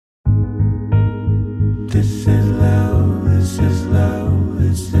This is love, this is love,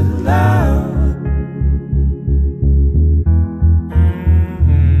 this is love.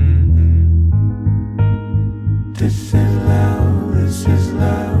 This is love, this is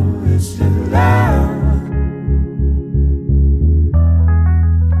love, this is love.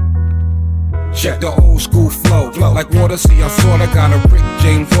 Check the old school flow, like water, see I sorta got a Rick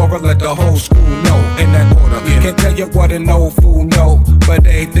James aura, let the whole school know, in that order. Can't tell you what an old fool know, but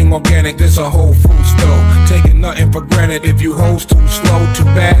everything organic, this a whole food store. Taking nothing for granted if you hoes too slow, too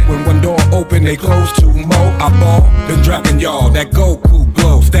bad. When one door open, they close too mo. I ball, been dropping y'all, that Goku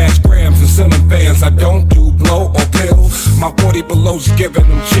glow. Stash grams and ceiling fans, I don't do blow or pills. My 40 below's giving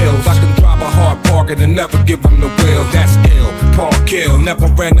them chills. I can drive a hard bargain and never give them the wheel, that's ill. Park kill, never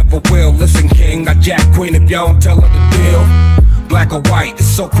ran, never will. Listen king, I jack queen if y'all don't tell her the deal. Black or white, it's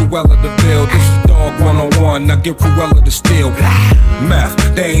so Cruella to build. This is dog 101, now give Cruella the steel.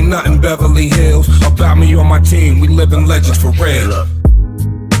 Meth, they ain't nothing Beverly Hills. About me on my team, we living legends for real.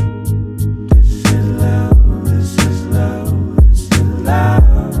 This is love, this is love, this is love.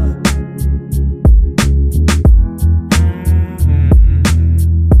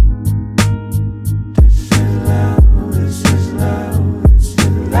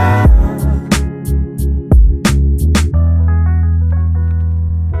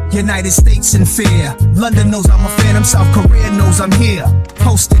 United States in fear. London knows I'm a phantom, South Korea knows I'm here.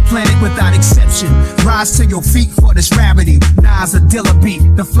 Posted planet without exception. Rise to your feet for this gravity. Nas a Dilla beat,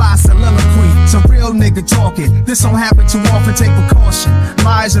 the fly soliloquy. It's a real nigga talking. This don't happen too often, take precaution.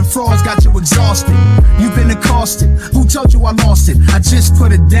 Lies and frauds got you exhausted. You've been accosted. Who told you I lost it? I just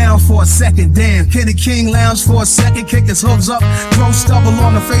put it down for a second. Damn, can the king lounge for a second? Kick his hooves up. Throw stubble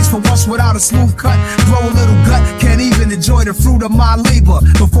on the face for once without a smooth cut. Grow a little gut. Can't even enjoy the fruit of my labor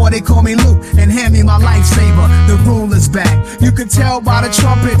before they call me Luke and hand me my lifesaver. The ruler's back. You can tell by the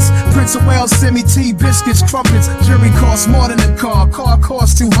trumpets. Prince of Wales send me tea, biscuits, crumpets. Jury costs more than a car. Car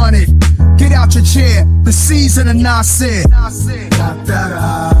costs 200. Get out your chair. The season of Nasir. The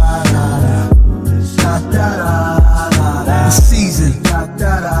season.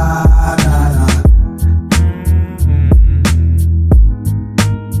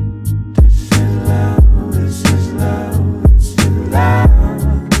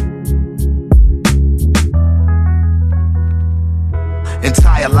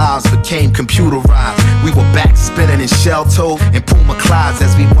 Entire lives became computerized. We were back spinning in shell toe and Puma Clydes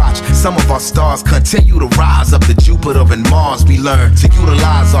as we watch some of our stars continue to rise up to Jupiter and Mars. We learn to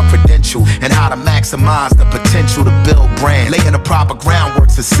utilize our credential and how to maximize the potential to build brand. Laying the proper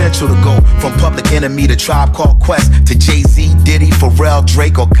groundwork's essential to go from Public Enemy to Tribe Called Quest to Jay-Z, Diddy, Pharrell,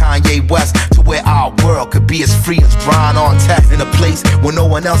 Drake or Kanye West, to where our world could be as free as Brian on text, in a place where no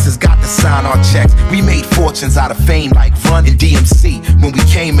one else has got to sign our checks. We made fortunes out of fame like Run and DMC when we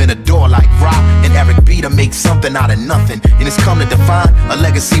came in the door like Rock and Eric B to make something out of nothing. And it's come to define a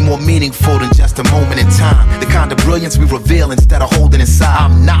legacy more meaningful than just a moment in time. The kind of brilliance we reveal instead of holding inside.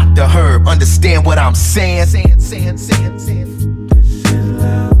 I'm not the herb, understand what I'm saying? This is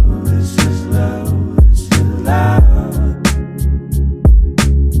love, this is love, this is love.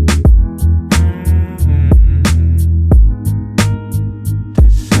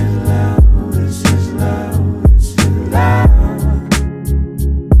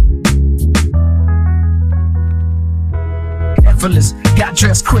 Got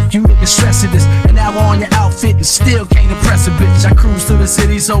dressed quick, you looking stressed at this. And now on your outfit and still can't impress a bitch. I cruise through the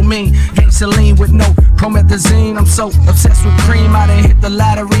city so mean, ain't Celine with no promethazine. I'm so obsessed with cream, I done hit the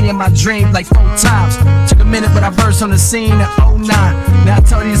lottery in my dream like 4 times. Took a minute but I burst on the scene in '09. Now I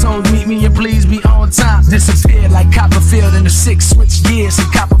told these hoes meet me and please be on time. Disappeared like Copperfield in the 6 switch gears.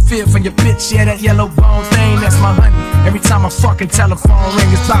 And Copperfield for your bitch, yeah, that yellow bone thing, that's my honey. Every time a fucking telephone ring,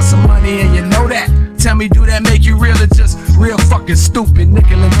 it's about some money and you know that. Tell me, do that make you real or just real fucking stupid?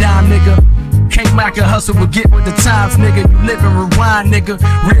 Nickel and dime, nigga. Can't make a hustle, but get with the times, nigga. You live and rewind, nigga.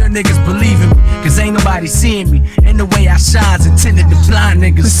 Real niggas believe in me, cause ain't nobody seeing me. And the way I shine's intended to blind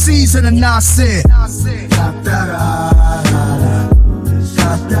niggas. The season of Nasir.